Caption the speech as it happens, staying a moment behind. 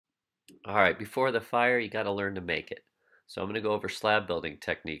All right, before the fire, you got to learn to make it. So I'm going to go over slab building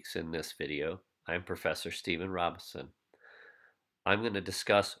techniques in this video. I'm Professor Stephen Robinson. I'm going to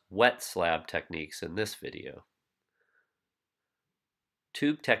discuss wet slab techniques in this video.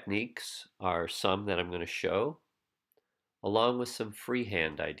 Tube techniques are some that I'm going to show, along with some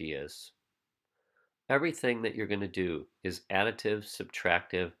freehand ideas. Everything that you're going to do is additive,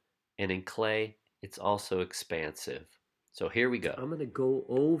 subtractive, and in clay, it's also expansive. So here we go. I'm going to go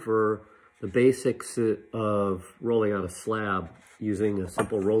over the basics of rolling out a slab using a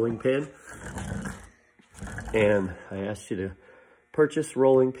simple rolling pin. And I asked you to purchase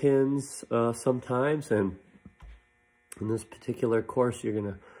rolling pins sometimes, and in this particular course you're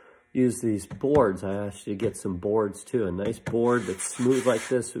going to use these boards. I asked you to get some boards too. A nice board that's smooth like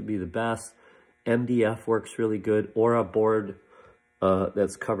this would be the best. MDF works really good, or a board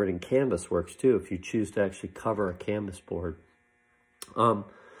that's covered in canvas works too, if you choose to actually cover a canvas board.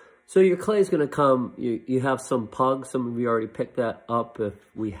 So your clay is going to come, you have some pugs. Some of you already picked that up if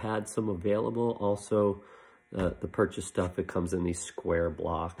we had some available. Also, the purchase stuff, it comes in these square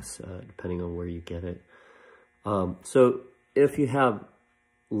blocks, depending on where you get it. So if you have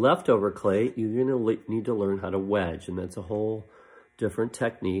leftover clay, you're going to need to learn how to wedge, and that's a whole different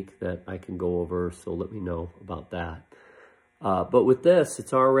technique that I can go over, so let me know about that. But with this,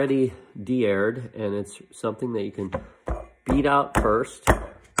 it's already de-aired, and it's something that you can beat out first.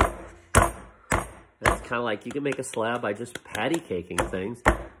 It's kind of like you can make a slab by just patty caking things.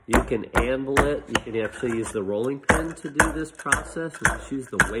 You can anvil it. You can actually use the rolling pin to do this process and choose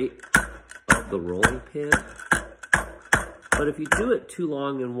the weight of the rolling pin. But if you do it too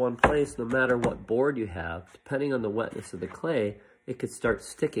long in one place, no matter what board you have, depending on the wetness of the clay, it could start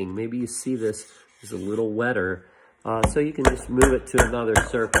sticking. Maybe you see this is a little wetter, so you can just move it to another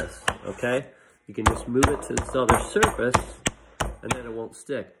surface, okay? You can just move it to this other surface, and then it won't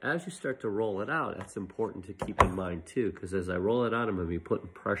stick. As you start to roll it out, that's important to keep in mind too, because as I roll it out, I'm going to be putting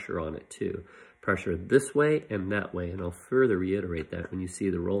pressure on it too. Pressure this way and that way, and I'll further reiterate that when you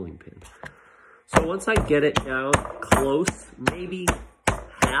see the rolling pin. So once I get it down close, maybe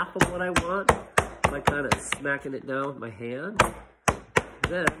half of what I want, by kind of smacking it down with my hand,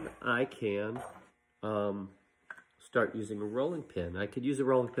 then I can start using a rolling pin. I could use a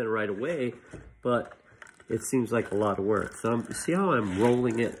rolling pin right away, but it seems like a lot of work. So see how I'm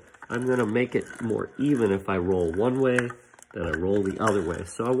rolling it? I'm going to make it more even if I roll one way, then I roll the other way.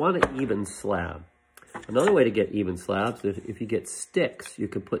 So I want an even slab. Another way to get even slabs, if you get sticks, you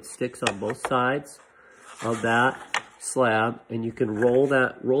can put sticks on both sides of that slab, and you can roll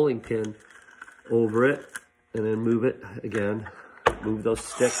that rolling pin over it, and then move it again. Move those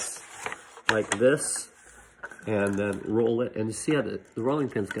sticks like this, and then roll it. And you see how the rolling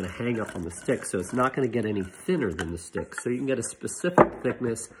pin's going to hang up on the stick, so it's not going to get any thinner than the stick. So you can get a specific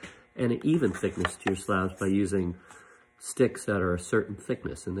thickness and an even thickness to your slabs by using sticks that are a certain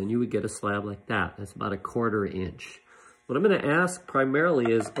thickness, and then you would get a slab like that. That's about 1/4 inch. What I'm going to ask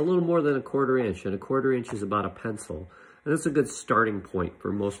primarily is a little more than 1/4 inch, and 1/4 inch is about a pencil. And that's a good starting point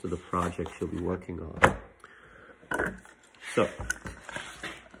for most of the projects you'll be working on. So,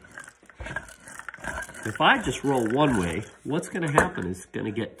 if I just roll one way, what's going to happen is it's going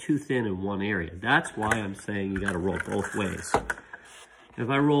to get too thin in one area. That's why I'm saying you got to roll both ways. If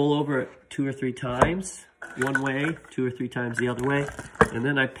I roll over it 2 or 3 times one way, 2 or 3 times the other way, and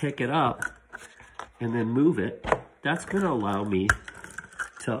then I pick it up and then move it, that's going to allow me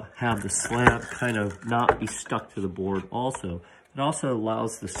to have the slab kind of not be stuck to the board also. It also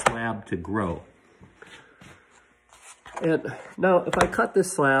allows the slab to grow. And now, if I cut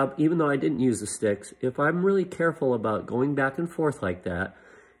this slab, even though I didn't use the sticks, if I'm really careful about going back and forth like that,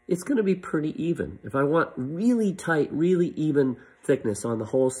 it's going to be pretty even. If I want really tight, really even thickness on the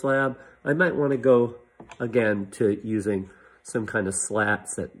whole slab, I might want to go, again, to using some kind of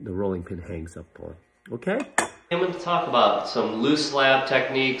slats that the rolling pin hangs up on. Okay? I'm going to talk about some loose slab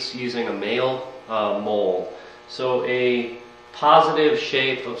techniques using a male mold. So a positive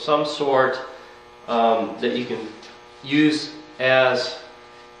shape of some sort that you can use as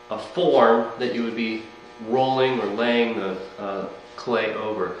a form that you would be rolling or laying the clay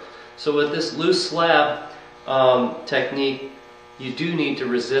over. So with this loose slab technique, you do need to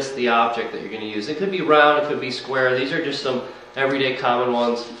resist the object that you're going to use. It could be round, it could be square. These are just some everyday common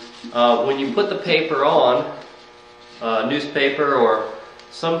ones. When you put the paper on, newspaper or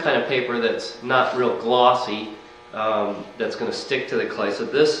some kind of paper that's not real glossy, that's going to stick to the clay. So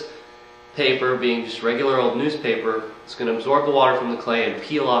this paper, being just regular old newspaper, is going to absorb the water from the clay and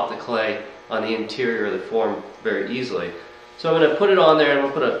peel off the clay on the interior of the form very easily. So I'm going to put it on there, and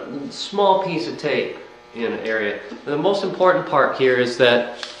we'll put a small piece of tape in an area. The most important part here is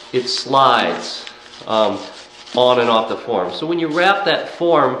that it slides on and off the form. So when you wrap that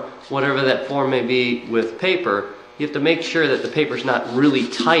form, whatever that form may be, with paper, you have to make sure that the paper's not really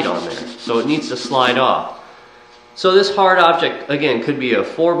tight on there. So it needs to slide off. So this hard object, again, could be a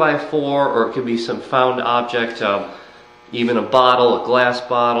 4x4, or it could be some found object, even a bottle, a glass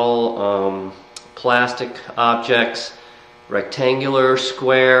bottle, plastic objects, rectangular,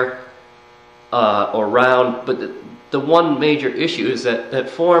 square, or round. But the one major issue is that that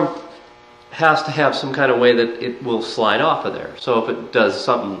form has to have some kind of way that it will slide off of there. So if it does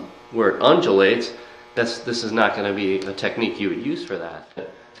something where it undulates, this is not going to be a technique you would use for that.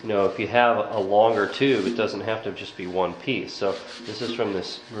 You know, if you have a longer tube, it doesn't have to just be one piece. So this is from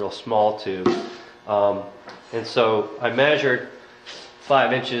this real small tube. And so I measured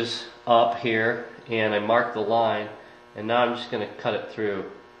 5 inches up here, and I marked the line, and now I'm just going to cut it through,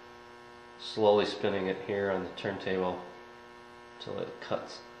 slowly spinning it here on the turntable until it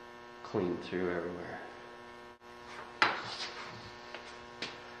cuts clean through everywhere.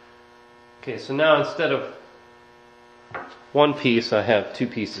 Okay, so now instead of one piece, I have 2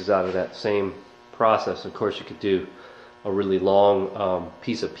 pieces out of that same process. Of course, you could do a really long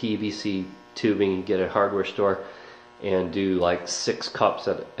piece of PVC tubing you get at a hardware store and do like 6 cups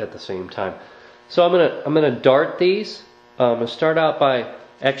at the same time. So I'm gonna dart these. I'm gonna start out by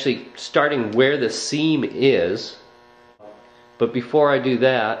actually starting where the seam is. But before I do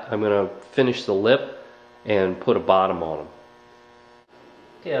that, I'm gonna finish the lip and put a bottom on them.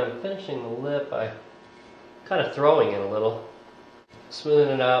 Okay, I'm finishing the lip by kind of throwing it a little,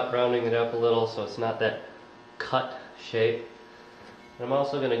 smoothing it out, rounding it up a little so it's not that cut shape. And I'm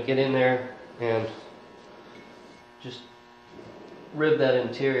also going to get in there and just rib that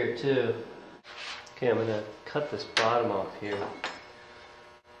interior too. Okay, I'm going to cut this bottom off here.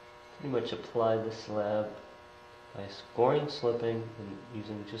 Pretty much apply the slab by scoring, slipping, and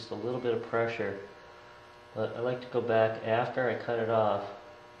using just a little bit of pressure. But I like to go back after I cut it off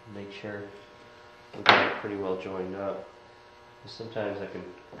and make sure we got it pretty well joined up. Sometimes I can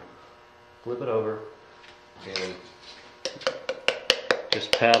flip it over and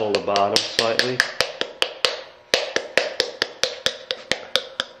just paddle the bottom slightly.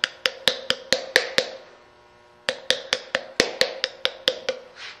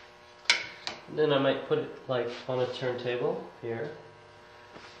 And then I might put it like on a turntable here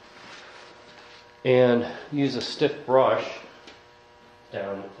and use a stiff brush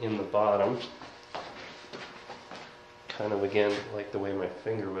down in the bottom, kind of again like the way my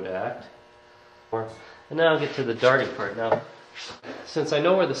finger would act. And now I'll get to the darting part. Now, since I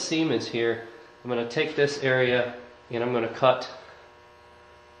know where the seam is here, I'm going to take this area and I'm going to cut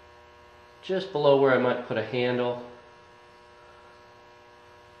just below where I might put a handle.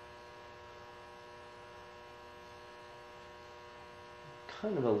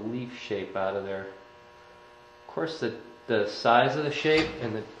 Kind of a leaf shape out of there. Of course, the size of the shape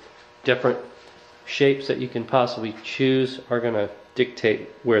and the different shapes that you can possibly choose are going to dictate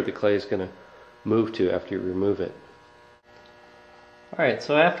where the clay is going to move to after you remove it. Alright,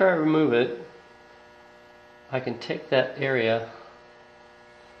 so after I remove it, I can take that area,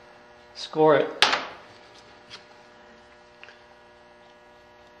 score it,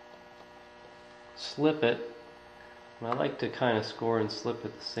 slip it, and I like to kind of score and slip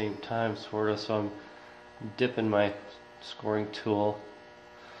at the same time, sort of, so I'm dipping my scoring tool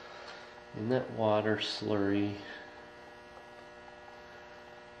in that water slurry.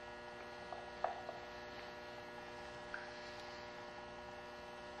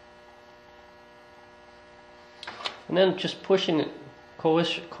 And then just pushing it,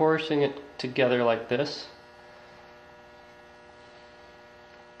 coercing it together like this.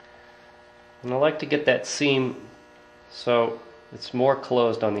 And I like to get that seam so it's more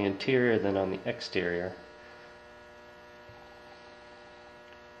closed on the interior than on the exterior.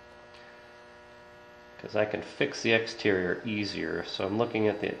 Because I can fix the exterior easier, so I'm looking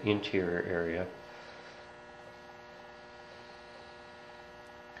at the interior area.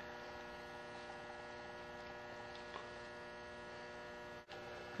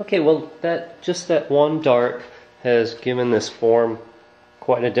 Okay, well, just that one dart has given this form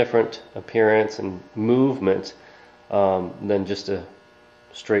quite a different appearance and movement than just a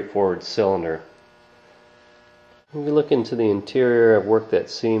straightforward cylinder. When we look into the interior, I've worked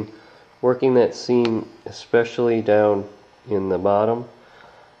that seam. Working that seam especially down in the bottom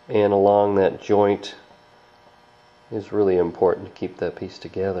and along that joint is really important to keep that piece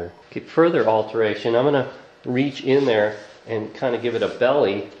together. Okay, further alteration, I'm going to reach in there and kind of give it a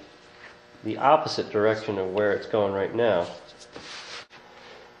belly the opposite direction of where it's going right now.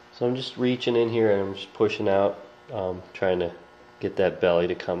 So I'm just reaching in here and I'm just pushing out, trying to get that belly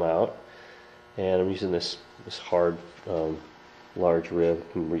to come out. And I'm using this hard, large rib.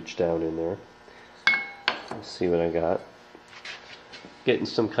 I can reach down in there. Let's see what I got. Getting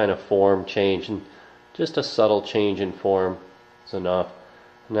some kind of form change, and just a subtle change in form is enough.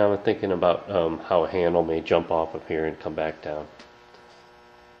 Now I'm thinking about how a handle may jump off of here and come back down.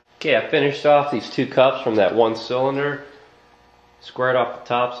 Okay, I finished off these two cups from that one cylinder. Squared off the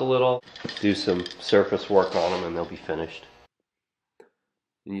tops a little. Do some surface work on them and they'll be finished.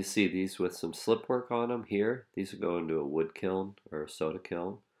 And you see these with some slip work on them here. These will go into a wood kiln or a soda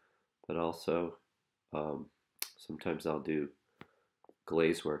kiln. But also, sometimes I'll do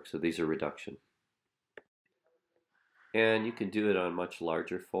glaze work. So these are reduction. And you can do it on much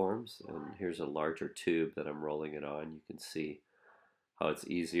larger forms. And here's a larger tube that I'm rolling it on. You can see how it's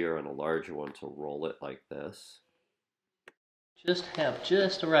easier on a larger one to roll it like this. Just have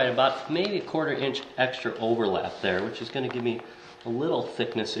just right, about maybe a 1/4 inch extra overlap there, which is going to give me a little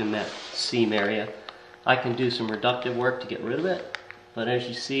thickness in that seam area. I can do some reductive work to get rid of it, but as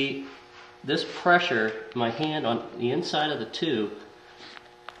you see, this pressure, my hand on the inside of the tube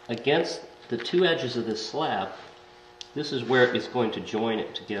against the two edges of this slab, this is where it's going to join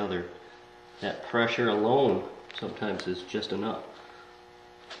it together. That pressure alone sometimes is just enough.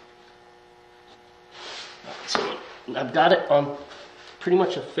 So I've got it on pretty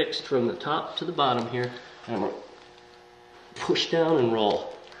much affixed from the top to the bottom here, and I'm going to push down and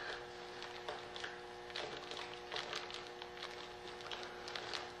roll.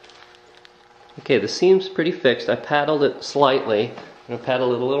 Okay, the seam's pretty fixed. I paddled it slightly. I'm going to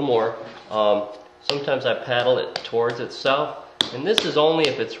paddle it a little more. Sometimes I paddle it towards itself, and this is only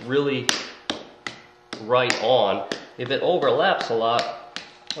if it's really right on. If it overlaps a lot,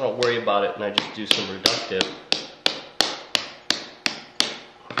 I don't worry about it and I just do some reductive.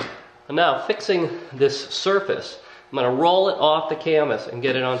 And now fixing this surface, I'm going to roll it off the canvas and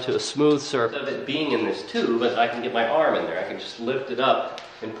get it onto a smooth surface. Instead of it being in this tube, I can get my arm in there. I can just lift it up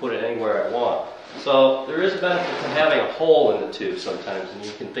and put it anywhere I want. So there is a benefit to having a hole in the tube sometimes, and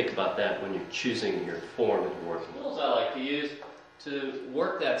you can think about that when you're choosing your form that you're working with. The tools I like to use to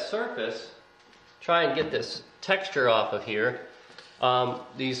work that surface, try and get this texture off of here.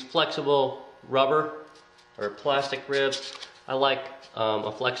 These flexible rubber or plastic ribs. I like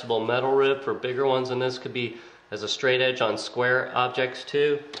a flexible metal rib for bigger ones, and this could be as a straight edge on square objects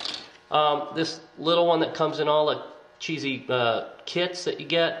too. This little one that comes in all the cheesy kits that you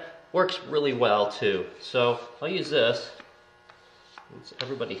get works really well too. So I'll use this.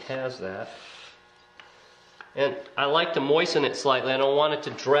 Everybody has that. And I like to moisten it slightly. I don't want it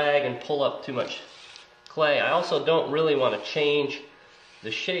to drag and pull up too much clay. I also don't really want to change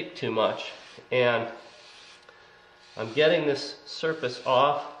the shape too much. And I'm getting this surface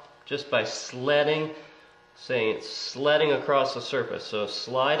off just by sledding, saying it's sledding across the surface. So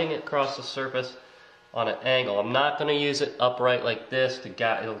sliding it across the surface on an angle. I'm not going to use it upright like this to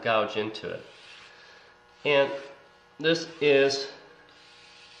it'll gouge into it. And this is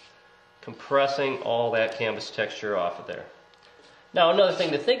compressing all that canvas texture off of there. Now another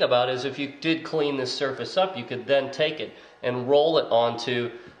thing to think about is if you did clean this surface up, you could then take it and roll it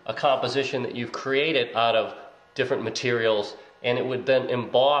onto a composition that you've created out of different materials, and it would then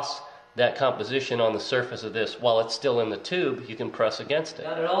emboss that composition on the surface of this. While it's still in the tube, you can press against it.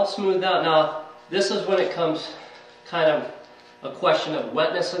 Got it all smoothed out. Now this is when it comes kind of a question of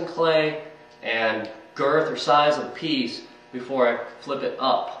wetness in clay and girth or size of the piece before I flip it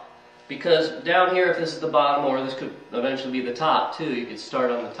up. Because down here, if this is the bottom, or this could eventually be the top too, you could start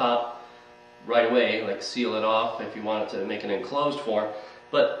on the top right away, like seal it off if you wanted to make an enclosed form,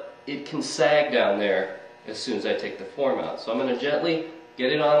 but it can sag down there as soon as I take the form out. So I'm going to gently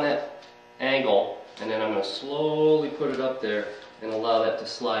get it on that angle, and then I'm going to slowly put it up there and allow that to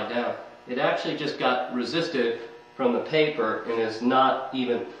slide down. It actually just got resisted from the paper and is not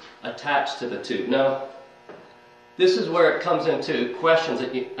even attached to the tube. Now, this is where it comes into questions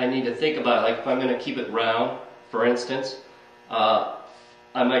that I need to think about. Like if I'm going to keep it round, for instance, I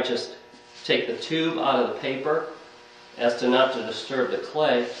might just take the tube out of the paper as to not to disturb the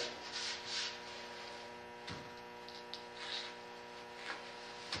clay.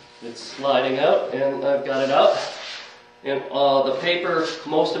 It's sliding out, and I've got it out. And the paper,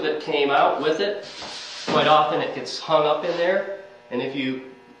 most of it came out with it. Quite often it gets hung up in there, and if you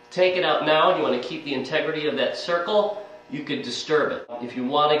take it out now and you want to keep the integrity of that circle, you could disturb it. If you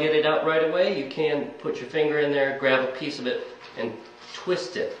want to get it out right away, you can put your finger in there, grab a piece of it, and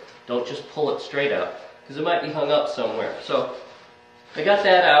twist it. Don't just pull it straight out, because it might be hung up somewhere. So I got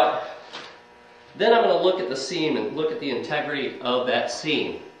that out. Then I'm going to look at the seam and look at the integrity of that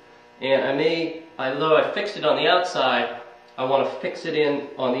seam. And although I fixed it on the outside, I want to fix it in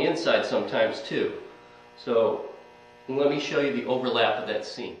on the inside sometimes too. So let me show you the overlap of that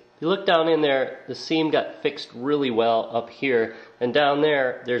seam. If you look down in there, the seam got fixed really well up here, and down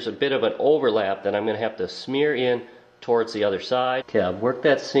there there's a bit of an overlap that I'm going to have to smear in towards the other side. Okay, I've worked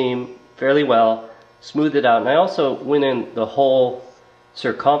that seam fairly well, smoothed it out, and I also went in the whole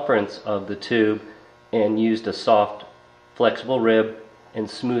circumference of the tube and used a soft flexible rib and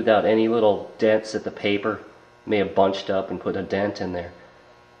smoothed out any little dents that the paper may have bunched up and put a dent in there.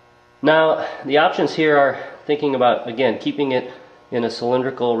 Now the options here are thinking about, again, keeping it in a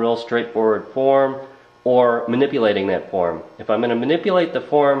cylindrical, real straightforward form, or manipulating that form. If I'm going to manipulate the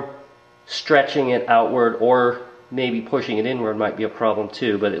form, stretching it outward or maybe pushing it inward might be a problem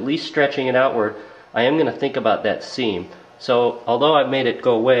too, but at least stretching it outward, I am going to think about that seam. So although I've made it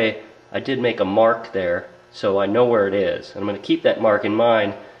go away, I did make a mark there so I know where it is. And I'm going to keep that mark in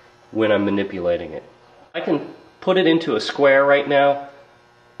mind when I'm manipulating it. I can put it into a square right now,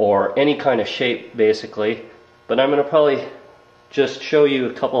 or any kind of shape basically, but I'm going to probably just show you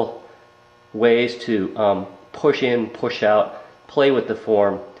a couple ways to push in, push out, play with the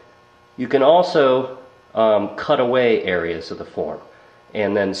form. You can also cut away areas of the form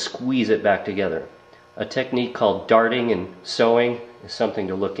and then squeeze it back together. A technique called darting and sewing is something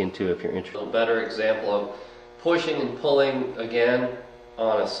to look into if you're interested. A better example of pushing and pulling again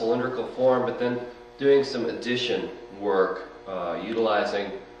on a cylindrical form, but then doing some addition work,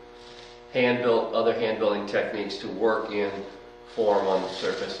 utilizing other hand building techniques to work in form on the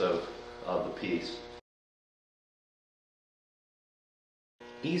surface of the piece.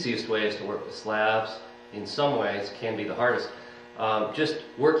 Easiest way is to work with slabs. In some ways can be the hardest. Just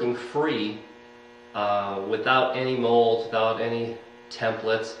working free without any molds, without any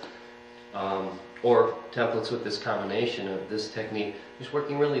templates, or templates with this combination of this technique. Just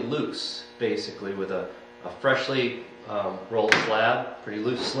working really loose, basically, with a freshly rolled slab, pretty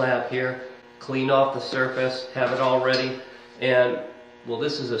loose slab here. Clean off the surface, have it all ready, and well,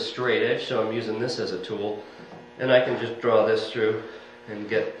 this is a straight edge, so I'm using this as a tool, and I can just draw this through and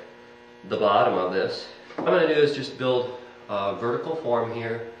get the bottom of this. What I'm going to do is just build a vertical form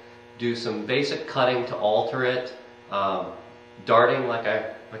here, do some basic cutting to alter it, darting like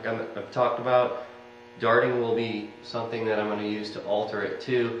I've talked about. Darting will be something that I'm going to use to alter it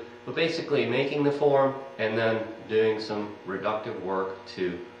too, but basically making the form and then doing some reductive work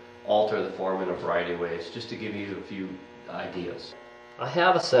to alter the form in a variety of ways, just to give you a few ideas. I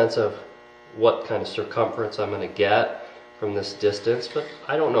have a sense of what kind of circumference I'm going to get from this distance, but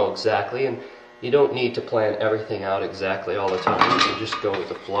I don't know exactly, and you don't need to plan everything out exactly all the time. You can just go with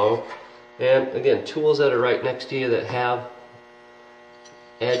the flow. And again, tools that are right next to you that have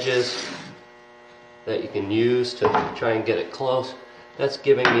edges that you can use to try and get it close, that's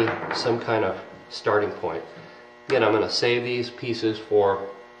giving me some kind of starting point. Again, I'm going to save these pieces for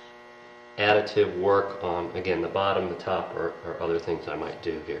additive work on, again, the bottom, the top, or other things I might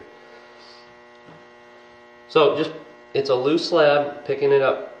do here. So just, it's a loose slab, picking it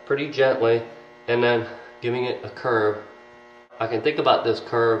up pretty gently and then giving it a curve. I can think about this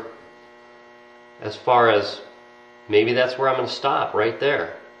curve as far as maybe that's where I'm going to stop, right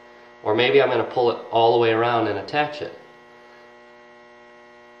there. Or maybe I'm going to pull it all the way around and attach it.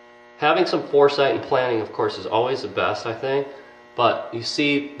 Having some foresight and planning, of course, is always the best, I think. But you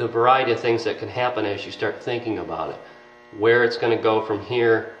see the variety of things that can happen as you start thinking about it. Where it's going to go from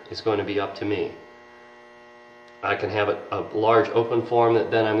here is going to be up to me. I can have a large open form that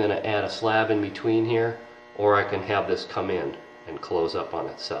then I'm going to add a slab in between here, or I can have this come in and close up on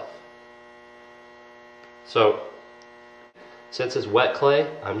itself. So, since it's wet clay,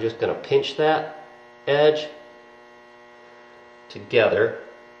 I'm just going to pinch that edge together,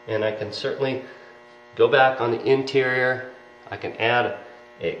 and I can certainly go back on the interior. I can add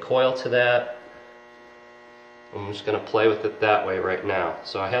a coil to that. I'm just going to play with it that way right now.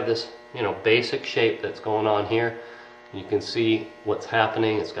 So I have this, basic shape that's going on here. You can see what's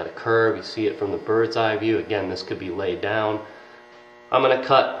happening. It's got a curve. You see it from the bird's eye view. Again, this could be laid down. I'm going to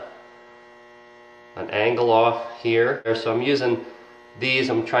cut an angle off here. So I'm using these.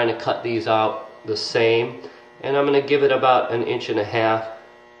 I'm trying to cut these out the same. And I'm going to give it about 1.5 inches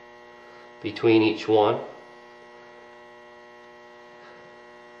between each one.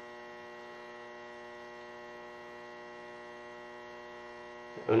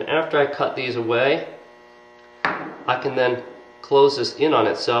 And after I cut these away, I can then close this in on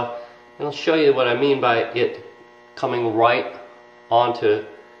itself, and I'll show you what I mean by it coming right onto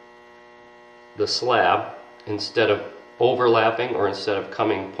the slab instead of overlapping, or instead of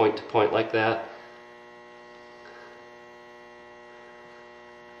coming point to point like that.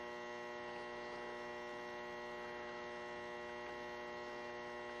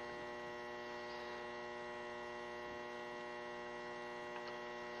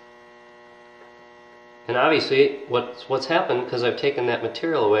 And obviously what's happened, because I've taken that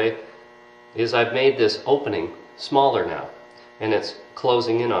material away, is I've made this opening smaller now, and it's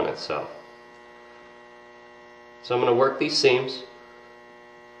closing in on itself. So I'm going to work these seams,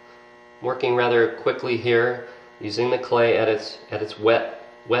 working rather quickly here, using the clay at its wet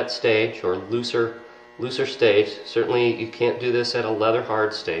stage, or looser stage. Certainly you can't do this at a leather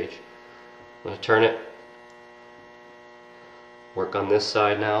hard stage. I'm going to turn it, work on this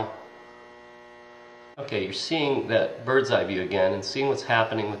side now. Okay, you're seeing that bird's eye view again, and seeing what's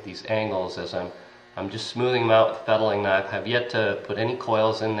happening with these angles as I'm just smoothing them out with a fettling knife. I've yet to put any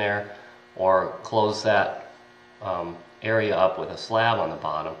coils in there or close that area up with a slab on the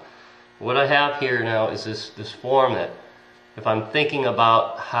bottom. What I have here now is this form that, if I'm thinking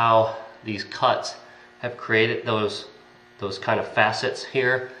about how these cuts have created those kind of facets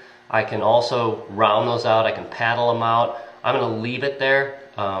here, I can also round those out, I can paddle them out. I'm going to leave it there.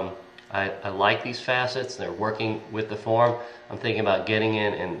 I like these facets, they're working with the form. I'm thinking about getting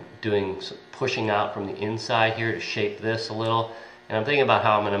in and pushing out from the inside here to shape this a little. And I'm thinking about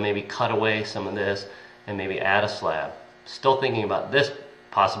how I'm going to maybe cut away some of this and maybe add a slab. Still thinking about this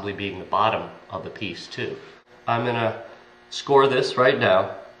possibly being the bottom of the piece too. I'm going to score this right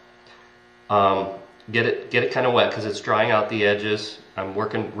now. Get it kind of wet because it's drying out the edges. I'm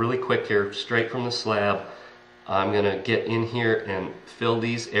working really quick here, straight from the slab. I'm going to get in here and fill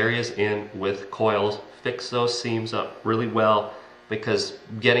these areas in with coils, fix those seams up really well, because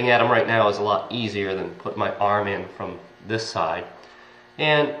getting at them right now is a lot easier than putting my arm in from this side.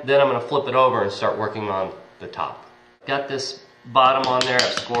 And then I'm going to flip it over and start working on the top. Got this bottom on there,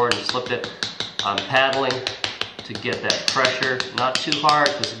 I've scored and slipped it. I'm paddling to get that pressure, not too hard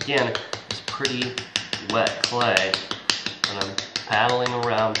because again it's pretty wet clay, and I'm paddling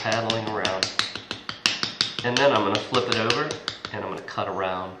around, and then I'm going to flip it over and I'm going to cut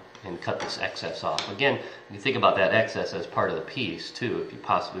around and cut this excess off. Again, you think about that excess as part of the piece too, if you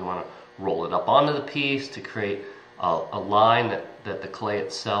possibly want to roll it up onto the piece to create a line that the clay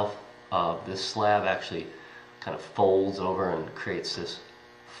itself of this slab actually kind of folds over and creates this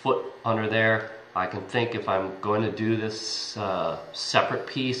foot under there. I can think if I'm going to do this separate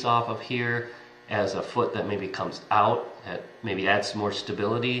piece off of here as a foot that maybe comes out, that maybe adds some more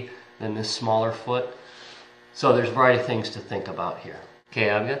stability than this smaller foot. So there's a variety of things to think about here. Okay,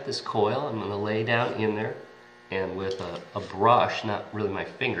 I've got this coil I'm going to lay down in there, and with a brush, not really my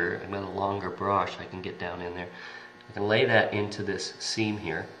finger, I've got a longer brush I can get down in there. I can lay that into this seam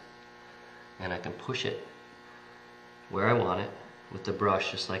here, and I can push it where I want it with the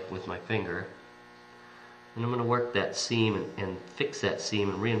brush, just like with my finger. And I'm going to work that seam and fix that seam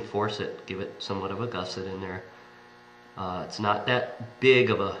and reinforce it, give it somewhat of a gusset in there. It's not that big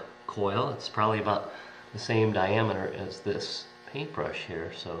of a coil, it's probably about the same diameter as this paintbrush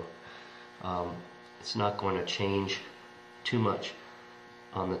here, so it's not going to change too much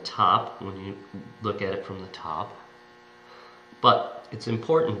on the top when you look at it from the top. But it's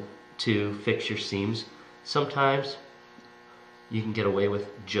important to fix your seams. Sometimes you can get away with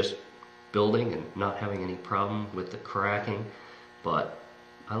just building and not having any problem with the cracking, but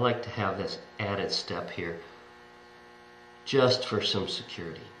I like to have this added step here just for some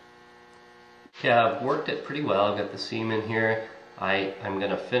security. Okay, I've worked it pretty well. I've got the seam in here. I'm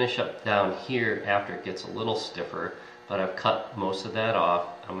going to finish up down here after it gets a little stiffer, but I've cut most of that off.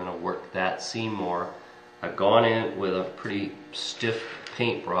 I'm going to work that seam more. I've gone in with a pretty stiff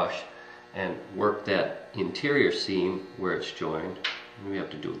paintbrush and worked that interior seam where it's joined. Maybe I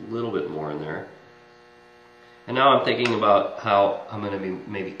have to do a little bit more in there. And now I'm thinking about how I'm going to be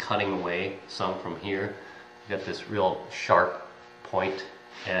maybe cutting away some from here. I've got this real sharp point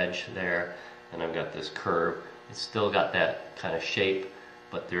edge there, and I've got this curve. It's still got that kind of shape,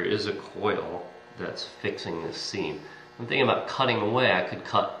 but there is a coil that's fixing this seam. I'm thinking about cutting away. I could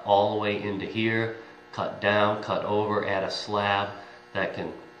cut all the way into here, cut down, cut over, add a slab that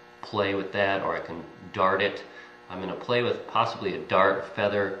can play with that, or I can dart it. I'm going to play with possibly a dart,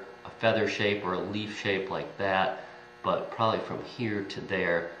 a feather shape, or a leaf shape like that, but probably from here to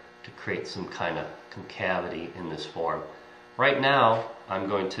there to create some kind of concavity in this form. Right now, I'm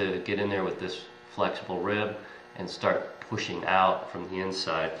going to get in there with this flexible rib and start pushing out from the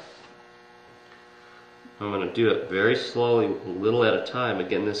inside. I'm going to do it very slowly, a little at a time.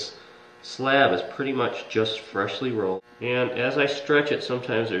 Again, this slab is pretty much just freshly rolled, and as I stretch it,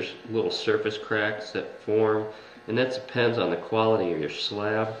 sometimes there's little surface cracks that form, and that depends on the quality of your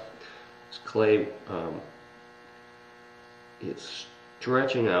slab. This clay, it's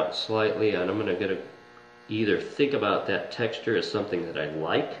stretching out slightly, and I'm going to either think about that texture as something that I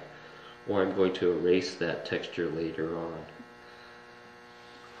like, or I'm going to erase that texture later on.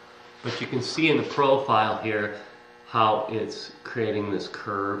 But you can see in the profile here how it's creating this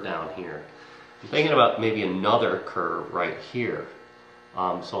curve down here. I'm thinking about maybe another curve right here.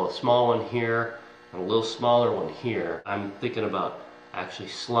 So a small one here and a little smaller one here. I'm thinking about actually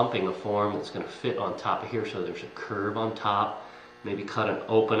slumping a form that's going to fit on top of here so there's a curve on top. Maybe cut an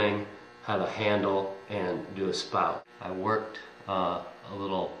opening, have a handle, and do a spout. I worked a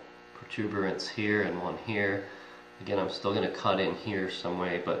little protuberance here and one here. Again, I'm still going to cut in here some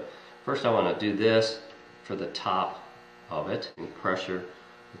way, but first I want to do this for the top of it and pressure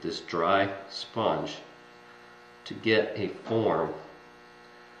with this dry sponge to get a form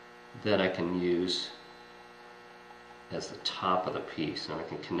that I can use as the top of the piece. And I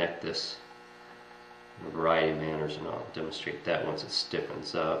can connect this in a variety of manners, and I'll demonstrate that once it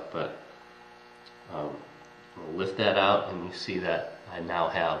stiffens up. But I'll lift that out, and you see that I now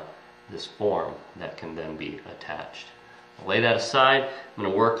have this form that can then be attached. I'll lay that aside. I'm going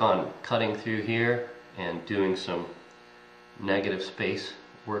to work on cutting through here and doing some negative space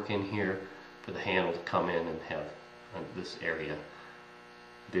work in here for the handle to come in and have this area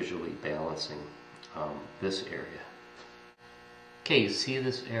visually balancing this area. Okay, you see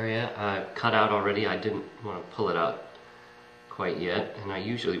this area I've cut out already. I didn't want to pull it out quite yet, and I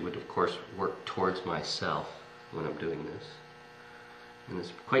usually would of course work towards myself when I'm doing this. And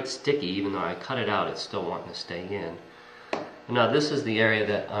it's quite sticky. Even though I cut it out, it's still wanting to stay in. And now this is the area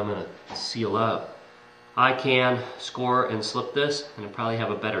that I'm going to seal up. I can score and slip this and I'll probably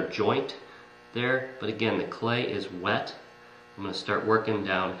have a better joint there, but again, the clay is wet. I'm going to start working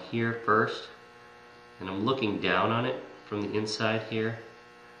down here first, and I'm looking down on it from the inside here.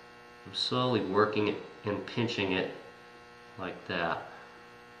 I'm slowly working it and pinching it like that.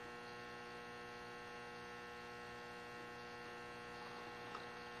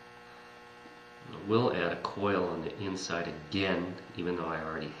 I will add a coil on the inside again, even though I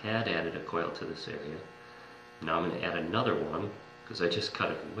already had added a coil to this area. Now I'm going to add another one because I just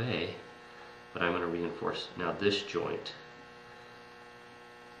cut it away, but I'm going to reinforce now this joint.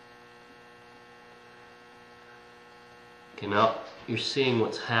 Okay, now you're seeing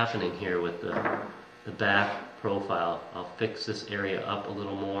what's happening here with the back profile. I'll fix this area up a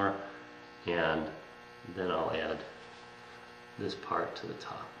little more, and then I'll add this part to the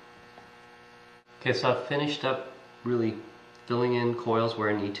top. Okay, so I've finished up really filling in coils where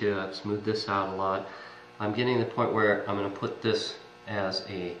I need to. I've smoothed this out a lot. I'm getting to the point where I'm going to put this as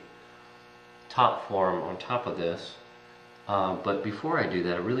a top form on top of this. But before I do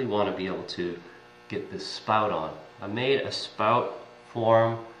that, I really want to be able to get this spout on. I made a spout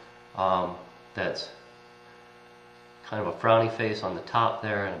form that's kind of a frowny face on the top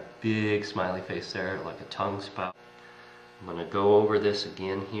there and a big smiley face there, like a tongue spout. I'm going to go over this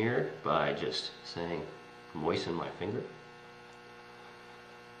again here by just saying moisten my finger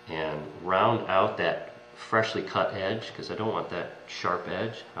and round out that freshly cut edge because I don't want that sharp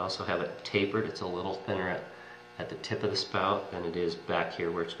edge. I also have it tapered. It's a little thinner at the tip of the spout than it is back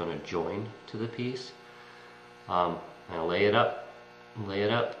here where it's going to join to the piece. I'll lay it up,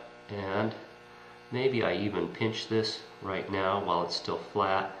 and maybe I even pinch this right now while it's still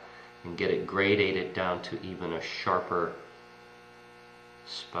flat and get it gradated down to even a sharper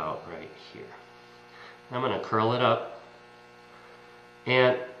spout right here. I'm going to curl it up,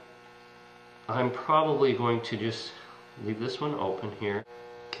 and I'm probably going to just leave this one open here.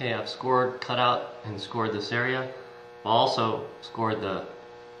 Okay, I've cut out and scored this area. I've also scored the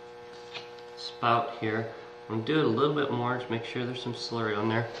spout here. I'm going to do it a little bit more to make sure there's some slurry on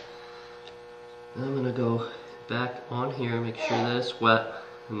there. And I'm going to go back on here, make sure that it's wet,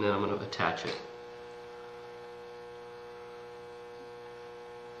 and then I'm going to attach it.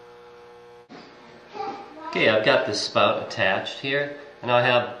 Okay, I've got this spout attached here, and I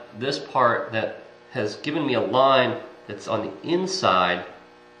have this part that has given me a line that's on the inside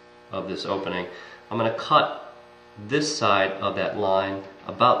of this opening. I'm going to cut this side of that line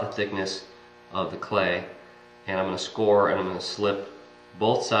about the thickness of the clay, and I'm going to score and I'm going to slip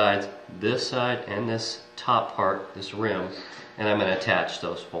both sides, this side and this top part, this rim, and I'm going to attach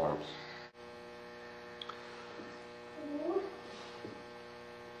those forms.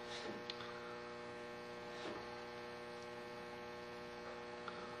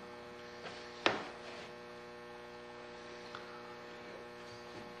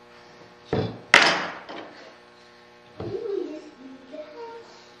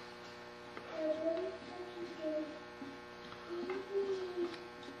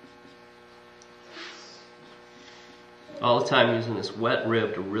 All the time using this wet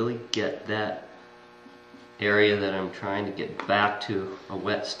rib to really get that area that I'm trying to get back to a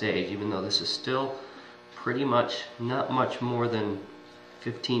wet stage, even though this is still pretty much not much more than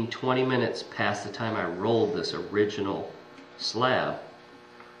 15-20 minutes past the time I rolled this original slab.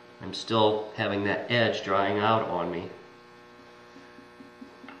 I'm still having that edge drying out on me,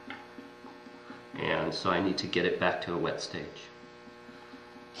 and so I need to get it back to a wet stage.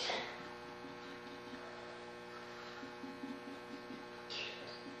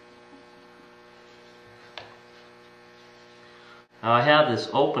 Now I have this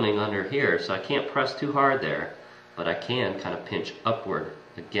opening under here, so I can't press too hard there, but I can kind of pinch upward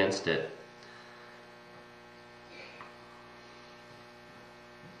against it.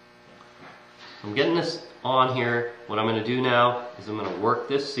 I'm getting this on here. What I'm going to do now is I'm going to work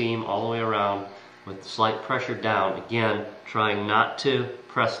this seam all the way around with slight pressure down. Again, trying not to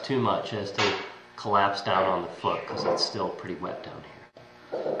press too much as to collapse down on the foot, because it's still pretty wet down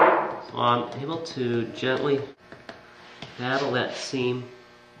here. So I'm able to gently paddle that seam.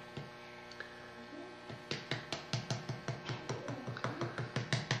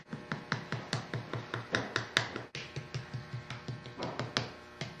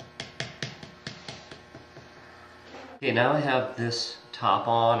 Okay, now I have this top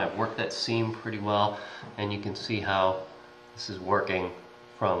on. I've worked that seam pretty well, and you can see how this is working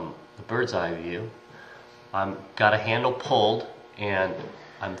from the bird's eye view. I've got a handle pulled, and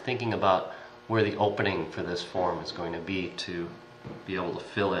I'm thinking about where the opening for this form is going to be to be able to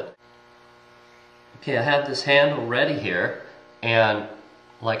fill it. Okay, I have this handle ready here, and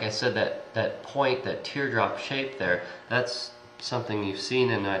like I said, that point, that teardrop shape there, that's something you've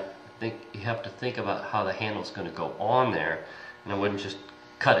seen, and I think you have to think about how the handle's going to go on there, and I wouldn't just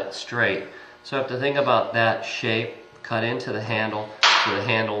cut it straight. So I have to think about that shape, cut into the handle, so the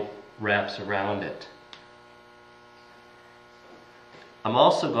handle wraps around it. I'm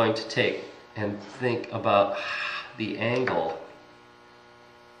also going to take and think about the angle.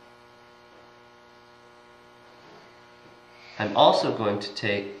 I'm also going to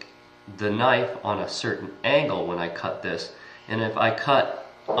take the knife on a certain angle when I cut this, and if I cut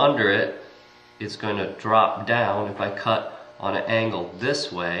under it, it's going to drop down. If I cut on an angle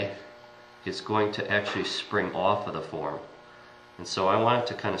this way, it's going to actually spring off of the form. And so I want it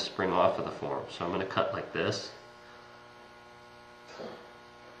to kind of spring off of the form. So I'm going to cut like this.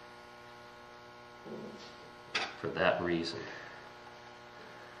 For that reason.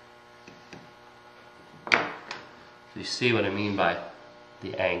 So you see what I mean by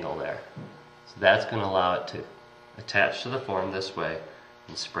the angle there. So that's going to allow it to attach to the form this way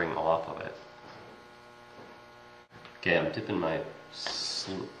and spring off of it. Okay, I'm dipping my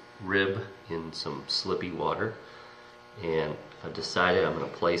rib in some slippy water, and I've decided I'm going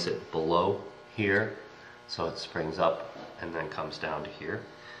to place it below here so it springs up and then comes down to here.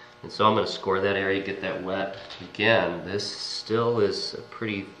 And so I'm going to score that area, get that wet. Again, this still is a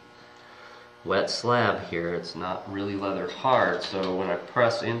pretty wet slab here. It's not really leather hard, so when I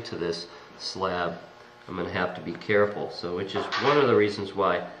press into this slab, I'm going to have to be careful. So which is one of the reasons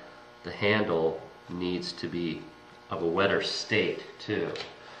why the handle needs to be of a wetter state too.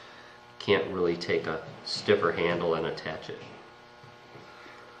 Can't really take a stiffer handle and attach it.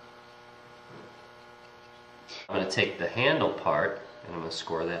 I'm going to take the handle part and I'm going to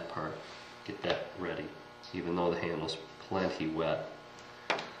score that part, get that ready, even though the handle's plenty wet.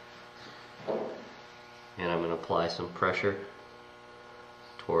 And I'm going to apply some pressure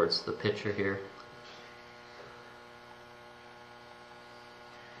towards the pitcher here.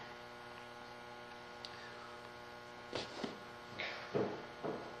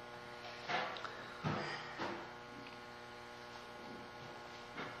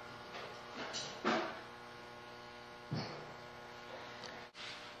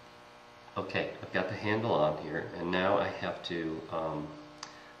 Okay, I've got the handle on here, and now I have to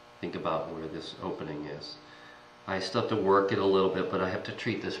think about where this opening is. I still have to work it a little bit, but I have to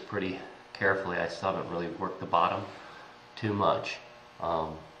treat this pretty carefully. I still haven't really worked the bottom too much,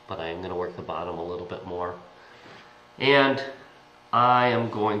 but I am going to work the bottom a little bit more. And I am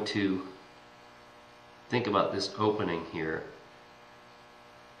going to think about this opening here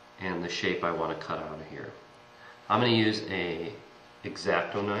and the shape I want to cut out of here. I'm going to use a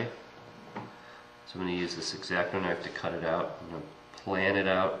X-Acto knife. So I'm going to use this X-Acto knife to cut it out. I'm going to plan it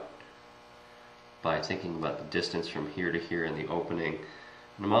out by thinking about the distance from here to here in the opening.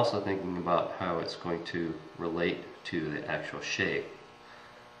 And I'm also thinking about how it's going to relate to the actual shape.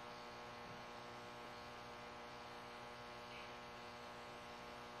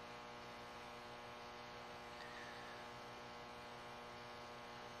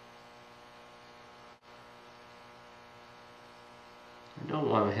 I don't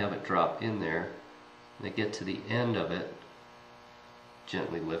want to have it drop in there. When I get to the end of it,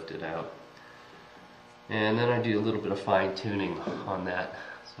 gently lift it out. And then I do a little bit of fine tuning on that.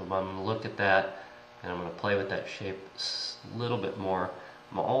 So I'm going to look at that and I'm going to play with that shape a little bit more.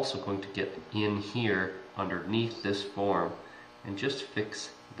 I'm also going to get in here underneath this form and just fix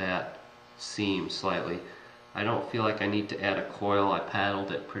that seam slightly. I don't feel like I need to add a coil. I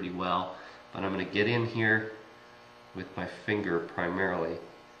paddled it pretty well, but I'm going to get in here with my finger primarily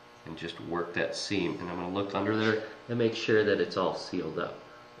and just work that seam, and I'm going to look under there and make sure that it's all sealed up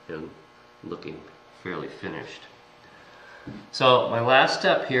and looking fairly finished. So my last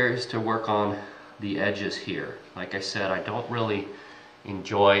step here is to work on the edges here. Like I said, I don't really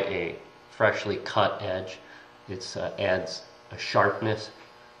enjoy a freshly cut edge. It adds a sharpness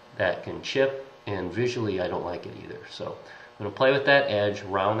that can chip, and visually I don't like it either. So I'm going to play with that edge,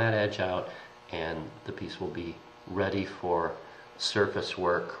 round that edge out, and the piece will be ready for surface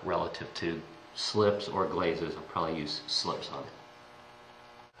work relative to slips or glazes. I'll probably use slips on it.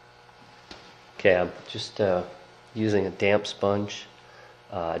 Okay, I'm just using a damp sponge.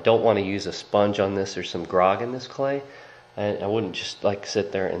 I don't want to use a sponge on this. There's some grog in this clay. I wouldn't just like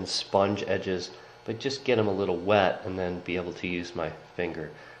sit there and sponge edges, but just get them a little wet and then be able to use my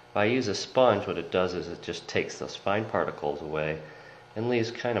finger. If I use a sponge, what it does is it just takes those fine particles away and leaves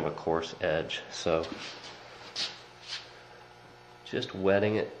kind of a coarse edge. So just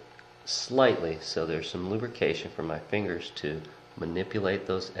wetting it slightly so there's some lubrication for my fingers to manipulate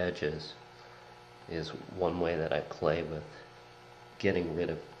those edges is one way that I play with getting rid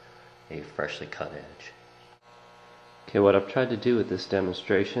of a freshly cut edge. Okay, what I've tried to do with this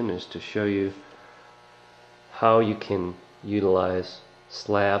demonstration is to show you how you can utilize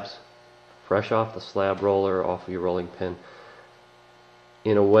slabs fresh off the slab roller, off of your rolling pin,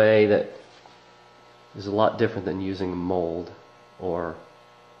 in a way that is a lot different than using a mold or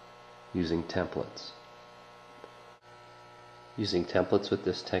using templates. Using templates with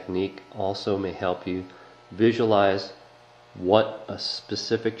this technique also may help you visualize what a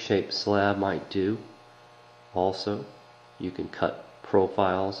specific shaped slab might do. Also, you can cut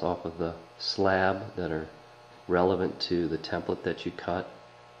profiles off of the slab that are relevant to the template that you cut,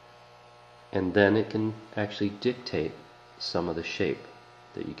 and then it can actually dictate some of the shape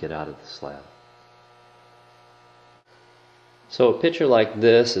that you get out of the slab. So a picture like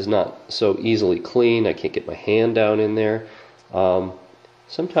this is not so easily clean. I can't get my hand down in there.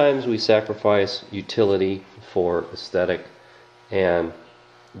 Sometimes we sacrifice utility for aesthetic, and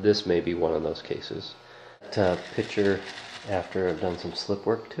this may be one of those cases. Picture after I've done some slip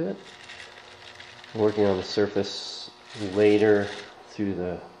work to it. Working on the surface later through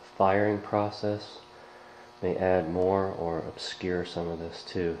the firing process may add more or obscure some of this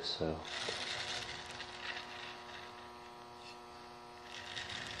too. So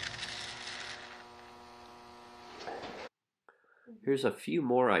here's a few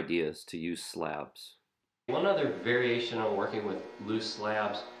more ideas to use slabs. One other variation on working with loose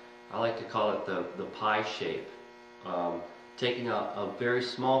slabs, I like to call it the pie shape. Taking a very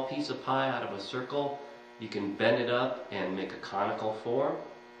small piece of pie out of a circle, you can bend it up and make a conical form,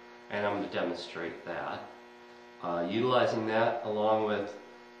 and I'm going to demonstrate that. Utilizing that along with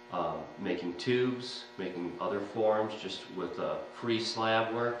making tubes, making other forms just with free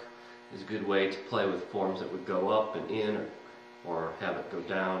slab work is a good way to play with forms that would go up and in, or have it go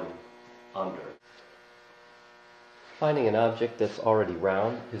down and under. Finding an object that's already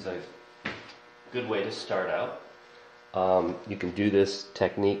round is a good way to start out. You can do this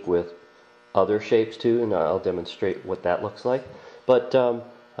technique with other shapes too, and I'll demonstrate what that looks like. But I'm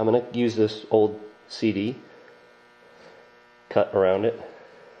going to use this old CD, cut around it.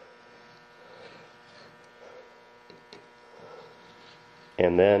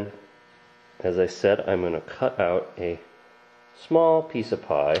 And then, as I said, I'm going to cut out a small piece of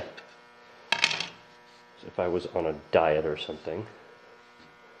pie, as if I was on a diet or something.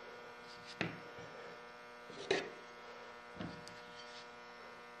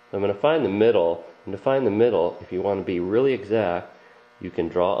 I'm going to find the middle, and to find the middle, if you want to be really exact, you can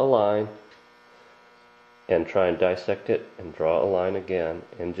draw a line and try and dissect it and draw a line again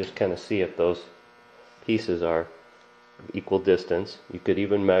and just kind of see if those pieces are of equal distance. You could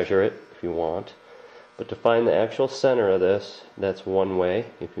even measure it if you want. But to find the actual center of this, that's one way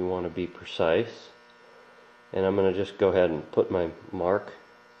if you want to be precise. And I'm going to just go ahead and put my mark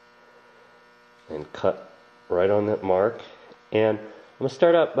and cut right on that mark. And I'm going to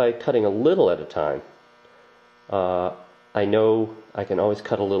start out by cutting a little at a time. I know I can always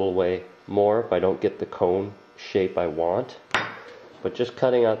cut a little way more if I don't get the cone shape I want. But just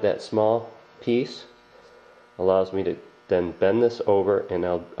cutting out that small piece allows me to then bend this over, and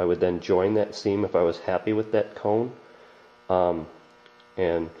I would then join that seam if I was happy with that cone.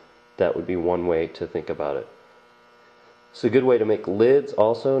 And that would be one way to think about it. It's a good way to make lids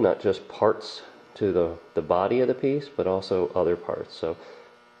also, not just parts to the body of the piece, but also other parts. So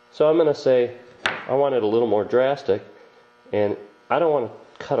I'm going to say I want it a little more drastic, and I don't want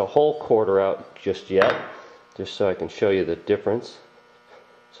to cut a whole quarter out just yet, just so I can show you the difference.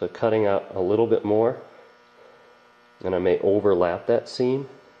 So cutting out a little bit more, and I may overlap that seam,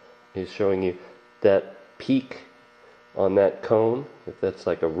 is showing you that peak on that cone. If that's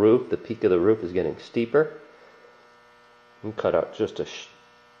like a roof, the peak of the roof is getting steeper. And cut out just a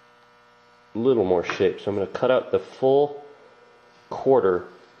little more shape. So I'm going to cut out the full quarter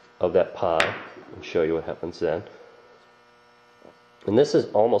of that pie and show you what happens then. And this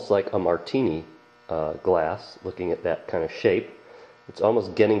is almost like a martini glass, looking at that kind of shape. It's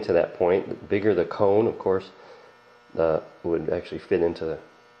almost getting to that point. The bigger the cone, of course, would actually fit into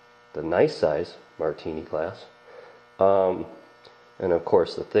the nice size martini glass. And of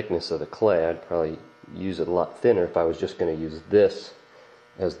course the thickness of the clay, I'd probably use it a lot thinner if I was just going to use this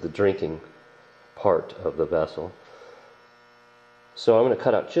as the drinking part of the vessel. So I'm going to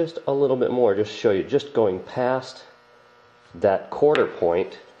cut out just a little bit more, just to show you, just going past that quarter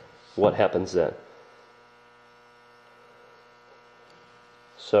point, what happens then.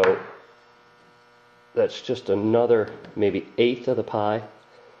 So that's just another maybe eighth of the pie,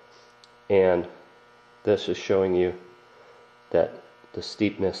 and this is showing you that the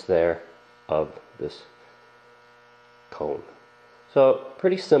steepness there of this cone. So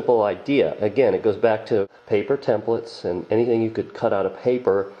pretty simple idea. Again, it goes back to paper templates, and anything you could cut out of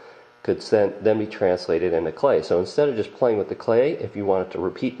paper could then be translated into clay. So instead of just playing with the clay, if you wanted to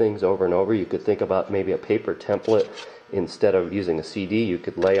repeat things over and over, you could think about maybe a paper template. Instead of using a CD, you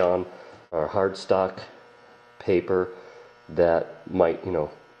could lay on our hardstock paper that might,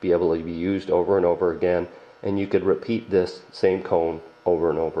 be able to be used over and over again, and you could repeat this same cone over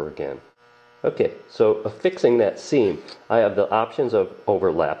and over again. Okay, so affixing that seam, I have the options of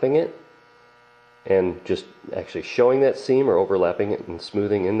overlapping it and just actually showing that seam, or overlapping it and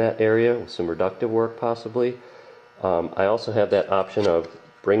smoothing in that area with some reductive work possibly. I also have that option of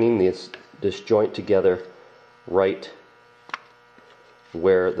bringing this joint together right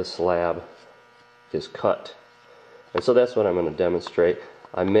where the slab is cut. And so that's what I'm going to demonstrate.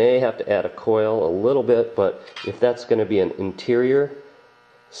 I may have to add a coil a little bit, but if that's going to be an interior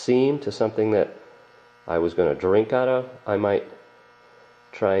seam to something that I was going to drink out of, I might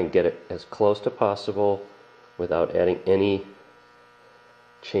try and get it as close to possible without adding any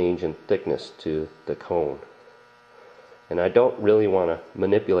change in thickness to the cone. And I don't really want to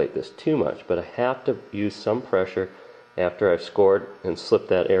manipulate this too much, but I have to use some pressure after I've scored and slipped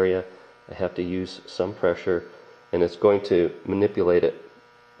that area. I have to use some pressure, and it's going to manipulate it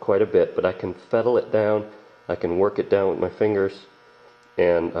quite a bit, but I can fettle it down, I can work it down with my fingers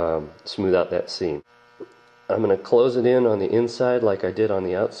and smooth out that seam. I'm going to close it in on the inside like I did on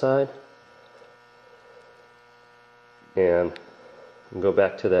the outside, and go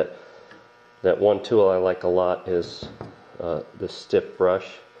back to that one tool I like a lot is this stiff brush,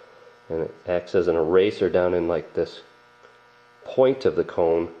 and it acts as an eraser down in like this point of the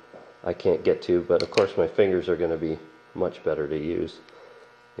cone I can't get to, but of course my fingers are going to be much better to use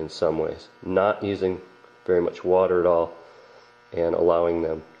in some ways. Not using very much water at all, and allowing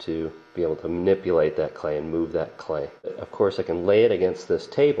them to be able to manipulate that clay and move that clay. Of course I can lay it against this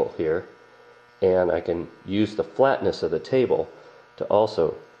table here, and I can use the flatness of the table to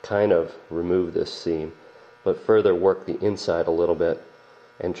also kind of remove this seam, but further work the inside a little bit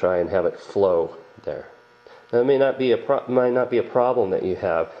and try and have it flow there. Now, it might not be a problem that you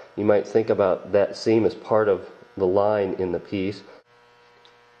have. You might think about that seam as part of the line in the piece.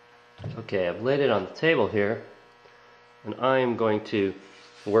 Okay, I've laid it on the table here, and I am going to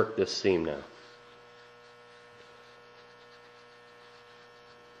work this seam now.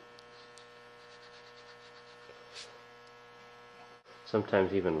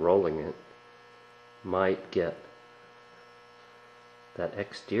 Sometimes even rolling it might get that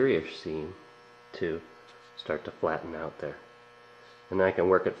exterior seam to start to flatten out there. And I can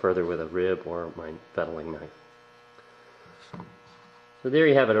work it further with a rib or my fettling knife. So there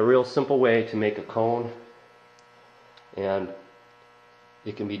you have it, a real simple way to make a cone, and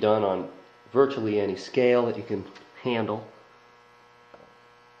it can be done on virtually any scale that you can handle.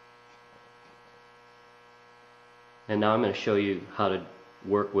 And now I'm going to show you how to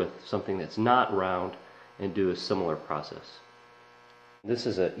work with something that's not round and do a similar process. This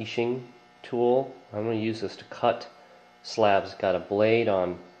is an Ishing tool. I'm going to use this to cut slabs. Got a blade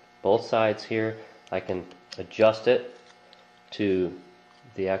on both sides here. I can adjust it to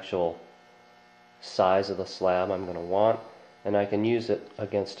the actual size of the slab I'm going to want, and I can use it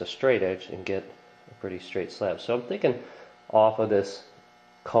against a straight edge and get a pretty straight slab. So I'm thinking off of this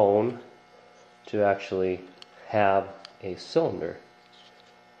cone to actually have a cylinder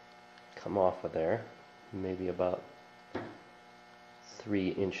come off of there, maybe about 3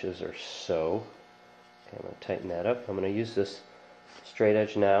 inches or so. Okay, I'm going to tighten that up. I'm going to use this straight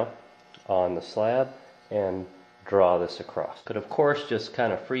edge now on the slab and draw this across. Could of course just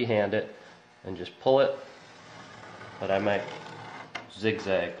kind of freehand it and just pull it, but I might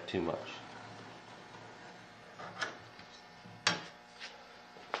zigzag too much.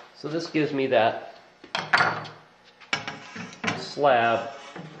 So this gives me that slab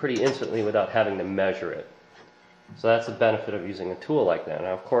pretty instantly without having to measure it. So that's the benefit of using a tool like that.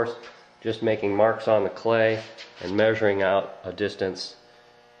 Now of course, just making marks on the clay and measuring out a distance,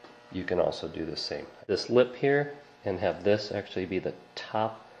 you can also do the same. This lip here, and have this actually be the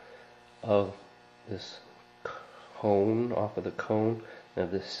top of this cone, off of the cone, and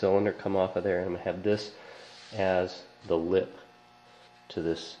have this cylinder come off of there, and I'm going to have this as the lip to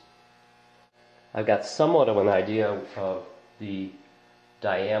this. I've got somewhat of an idea of the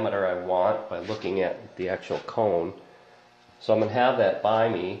diameter I want by looking at the actual cone. So I'm going to have that by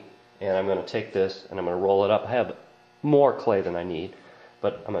me, and I'm going to take this and I'm going to roll it up. I have more clay than I need,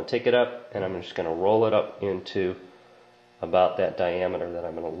 but I'm going to take it up and I'm just going to roll it up into about that diameter that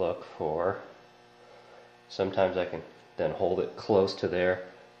I'm going to look for. Sometimes I can then hold it close to there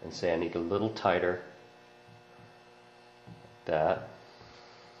and say I need a little tighter, like that.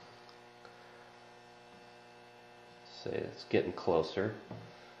 Say it's getting closer.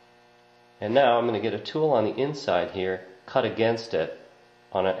 And now I'm going to get a tool on the inside here, cut against it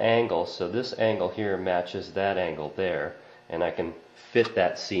on an angle, so this angle here matches that angle there, and I can fit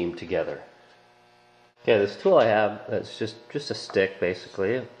that seam together. Okay, this tool I have, it's just a stick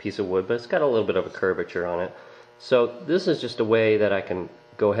basically, a piece of wood, but it's got a little bit of a curvature on it. So this is just a way that I can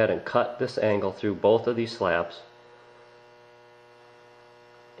go ahead and cut this angle through both of these slabs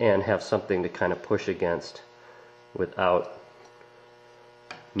and have something to kind of push against without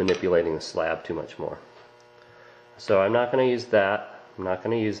manipulating the slab too much more. So I'm not going to use that, I'm not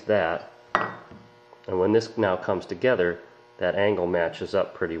going to use that, and when this now comes together, that angle matches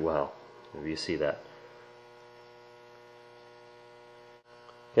up pretty well, if you see that.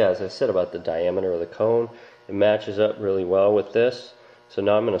 Yeah, as I said about the diameter of the cone, it matches up really well with this. So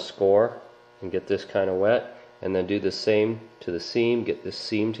now I'm going to score and get this kind of wet, and then do the same to the seam, get this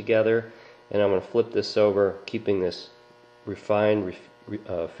seam together, and I'm going to flip this over, keeping this refined,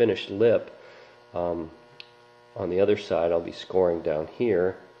 finished lip. On the other side, I'll be scoring down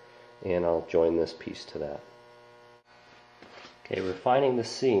here, and I'll join this piece to that. Okay, refining the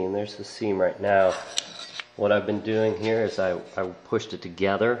seam. There's the seam right now. What I've been doing here is I pushed it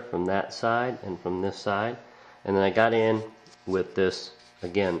together from that side and from this side, and then I got in with this,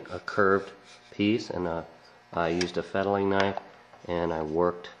 again, a curved piece, and I used a fettling knife and I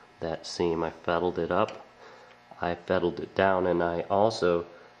worked that seam. I fettled it up, I fettled it down, and I also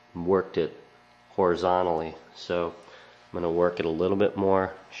worked it horizontally. So I'm going to work it a little bit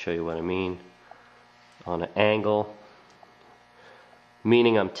more, show you what I mean, on an angle,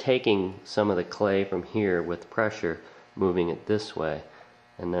 meaning I'm taking some of the clay from here with pressure, moving it this way,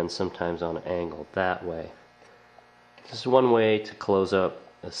 and then sometimes on an angle that way. This is one way to close up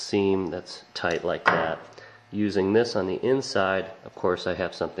a seam that's tight like that. Using this on the inside, of course I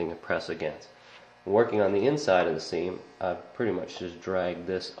have something to press against. Working on the inside of the seam, I've pretty much just dragged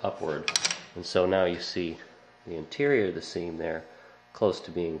this upward, and so now you see the interior of the seam there, close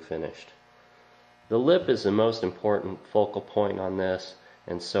to being finished. The lip is the most important focal point on this,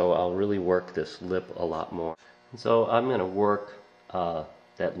 and so I'll really work this lip a lot more. And so I'm going to work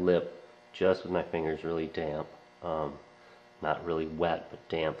that lip just with my fingers, really damp, not really wet, but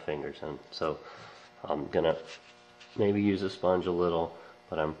damp fingers. And so I'm going to maybe use a sponge a little,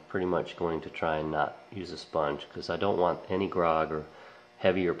 but I'm pretty much going to try and not use a sponge because I don't want any grog or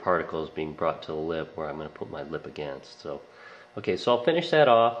heavier particles being brought to the lip where I'm going to put my lip against. So, okay, so I'll finish that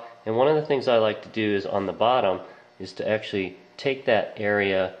off, and one of the things I like to do is on the bottom is to actually take that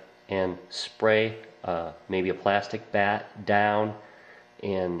area and spray maybe a plastic bat down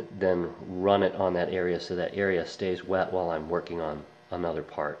and then run it on that area so that area stays wet while I'm working on another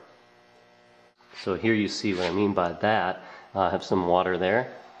part. So here you see what I mean by that. I have some water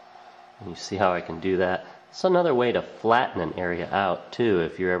there, and you see how I can do that. It's another way to flatten an area out too.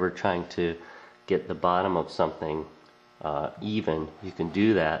 If you're ever trying to get the bottom of something even, you can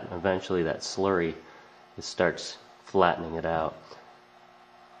do that. Eventually that slurry, it starts flattening it out.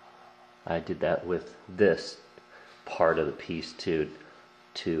 I did that with this part of the piece too,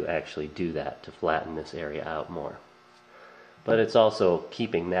 to actually do that, to flatten this area out more. but it's also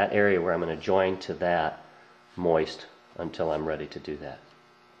keeping that area where I'm going to join to that moist until I'm ready to do that.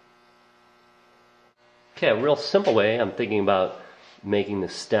 Okay, a real simple way I'm thinking about making the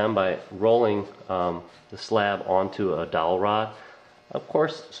stem by rolling the slab onto a dowel rod. Of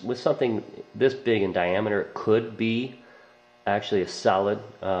course, with something this big in diameter, it could be actually a solid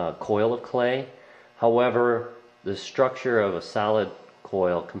coil of clay. However, the structure of a solid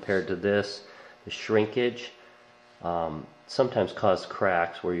coil compared to this, the shrinkage, sometimes cause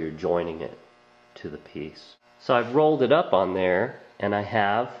cracks where you're joining it to the piece. So I've rolled it up on there, and I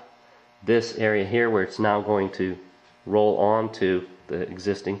have this area here where it's now going to roll onto the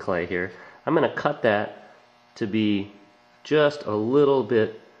existing clay here. I'm going to cut that to be just a little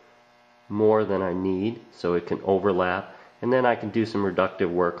bit more than I need so it can overlap, and then I can do some reductive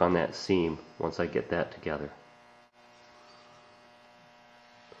work on that seam once I get that together.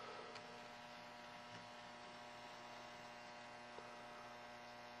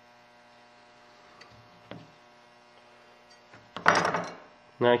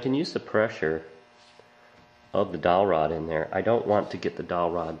 Now I can use the pressure of the dowel rod in there. I don't want to get the dowel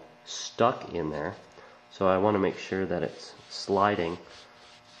rod stuck in there, so I want to make sure that it's sliding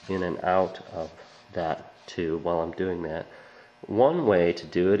in and out of that tube while I'm doing that. One way to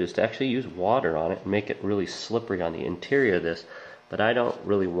do it is to actually use water on it and make it really slippery on the interior of this, but I don't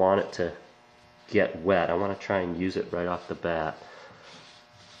really want it to get wet. I want to try and use it right off the bat.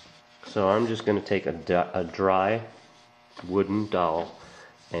 So I'm just going to take a dry wooden dowel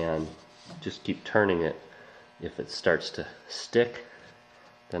and just keep turning it. If it starts to stick,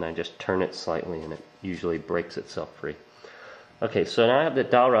 then I just turn it slightly and it usually breaks itself free. Okay, so now I have the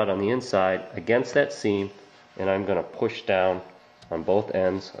dowel rod on the inside against that seam, and I'm going to push down on both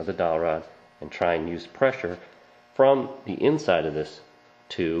ends of the dowel rod and try and use pressure from the inside of this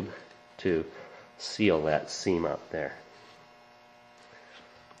tube to seal that seam up there.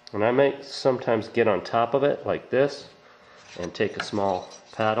 And I might sometimes get on top of it like this and take a small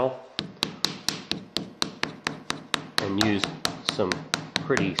paddle and use some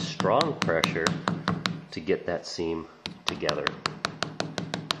pretty strong pressure to get that seam together.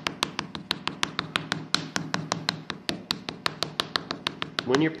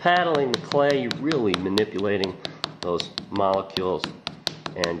 When you're paddling the clay, you're really manipulating those molecules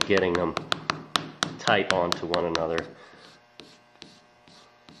and getting them tight onto one another.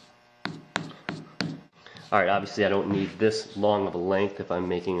 Alright, obviously I don't need this long of a length if I'm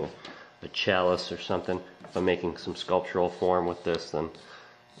making a chalice or something. If I'm making some sculptural form with this, then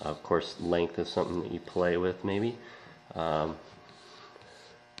of course length is something that you play with maybe. And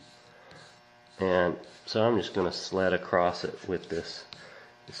so I'm just going to sled across it with this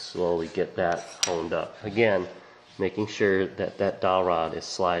and slowly get that honed up. Again, making sure that that dowel rod is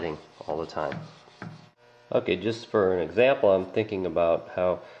sliding all the time. Okay, just for an example, I'm thinking about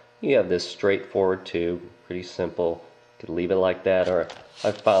how you have this straightforward tube, pretty simple. You could leave it like that, or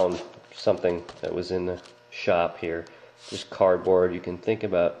I found something that was in the shop here, just cardboard. You can think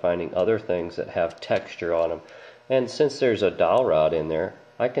about finding other things that have texture on them. And since there's a dowel rod in there,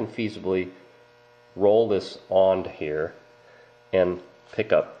 I can feasibly roll this onto here and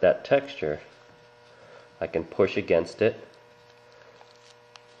pick up that texture. I can push against it,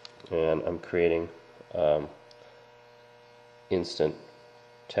 and I'm creating instant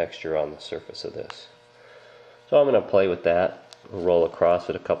texture on the surface of this. So I'm going to play with that, roll across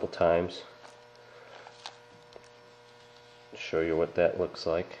it a couple times, show you what that looks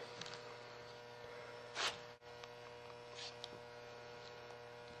like.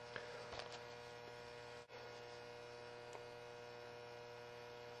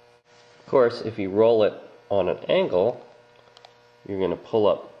 Of course, if you roll it on an angle, you're going to pull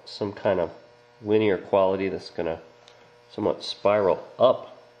up some kind of linear quality that's going to somewhat spiral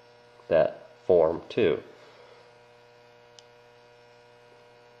up that form too.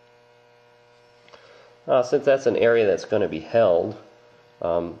 Since that's an area that's going to be held,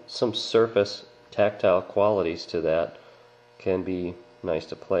 some surface tactile qualities to that can be nice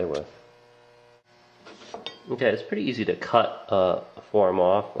to play with. Okay, it's pretty easy to cut a form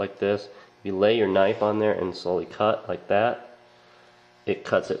off like this. If you lay your knife on there and slowly cut like that, it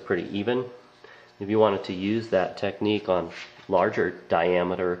cuts it pretty even. If you wanted to use that technique on larger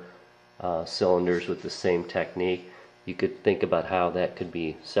diameter cylinders with the same technique, you could think about how that could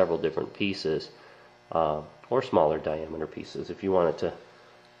be several different pieces, or smaller diameter pieces. If you wanted to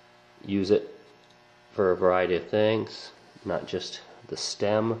use it for a variety of things, not just the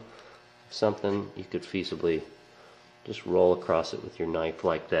stem of something, you could feasibly just roll across it with your knife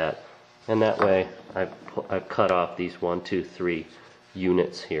like that. And that way I've cut off these 1, 2, 3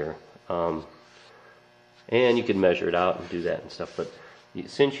 units here. And you can measure it out and do that and stuff, but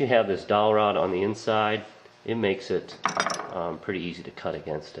since you have this dowel rod on the inside, it makes it pretty easy to cut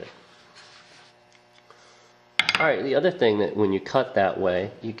against it. Alright, the other thing that when you cut that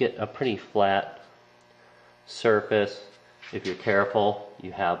way, you get a pretty flat surface. If you're careful,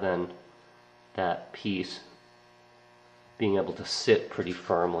 you have then that piece being able to sit pretty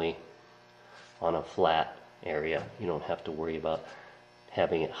firmly on a flat area. You don't have to worry about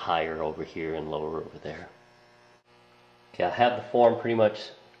having it higher over here and lower over there. Okay, I have the form pretty much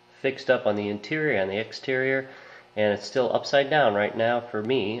fixed up on the interior and the exterior, and it's still upside down right now for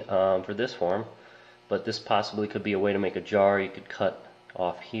me, for this form, but this possibly could be a way to make a jar. You could cut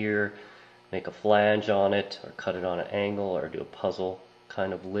off here, make a flange on it, or cut it on an angle, or do a puzzle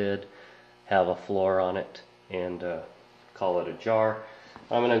kind of lid, have a floor on it, and call it a jar.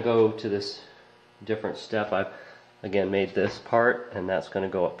 I'm going to go to this different step. I've again made this part, and that's going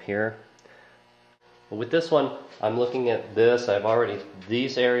to go up here. With this one, I'm looking at this.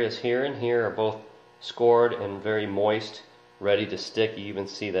 These areas here and here are both scored and very moist, ready to stick. You even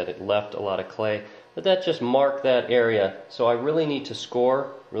see that it left a lot of clay, but that just marked that area. So I really need to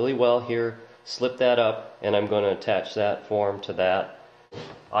score really well here, slip that up, and I'm going to attach that form to that.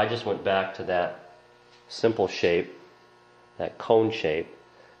 I just went back to that simple shape, that cone shape,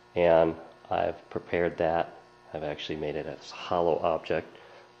 and I've prepared that. I've actually made it a hollow object.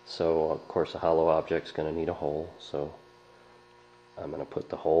 So of course a hollow object is going to need a hole, so I'm going to put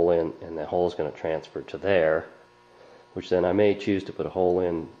the hole in, and the hole is going to transfer to there, which then I may choose to put a hole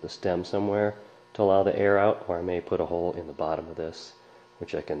in the stem somewhere to allow the air out, or I may put a hole in the bottom of this,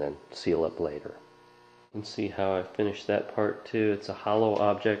 which I can then seal up later. You can see how I finished that part too. It's a hollow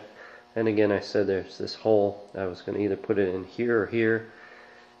object, and again I said there's this hole. I was going to either put it in here or here.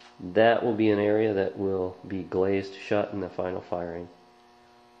 That will be an area that will be glazed shut in the final firing.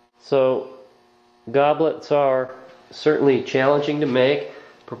 So goblets are certainly challenging to make.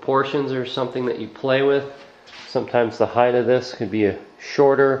 Proportions are something that you play with. Sometimes the height of this could be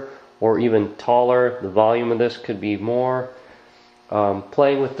shorter or even taller. The volume of this could be more.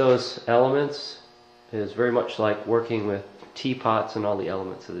 Playing with those elements is very much like working with teapots and all the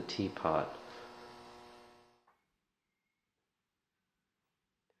elements of the teapot.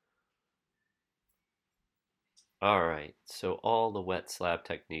 Alright, so all the wet slab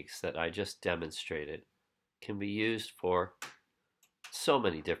techniques that I just demonstrated can be used for so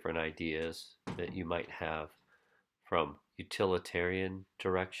many different ideas that you might have, from utilitarian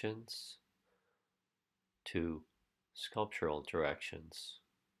directions to sculptural directions.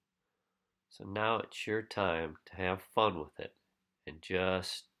 So now it's your time to have fun with it and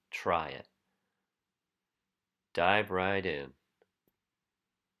just try it. Dive right in.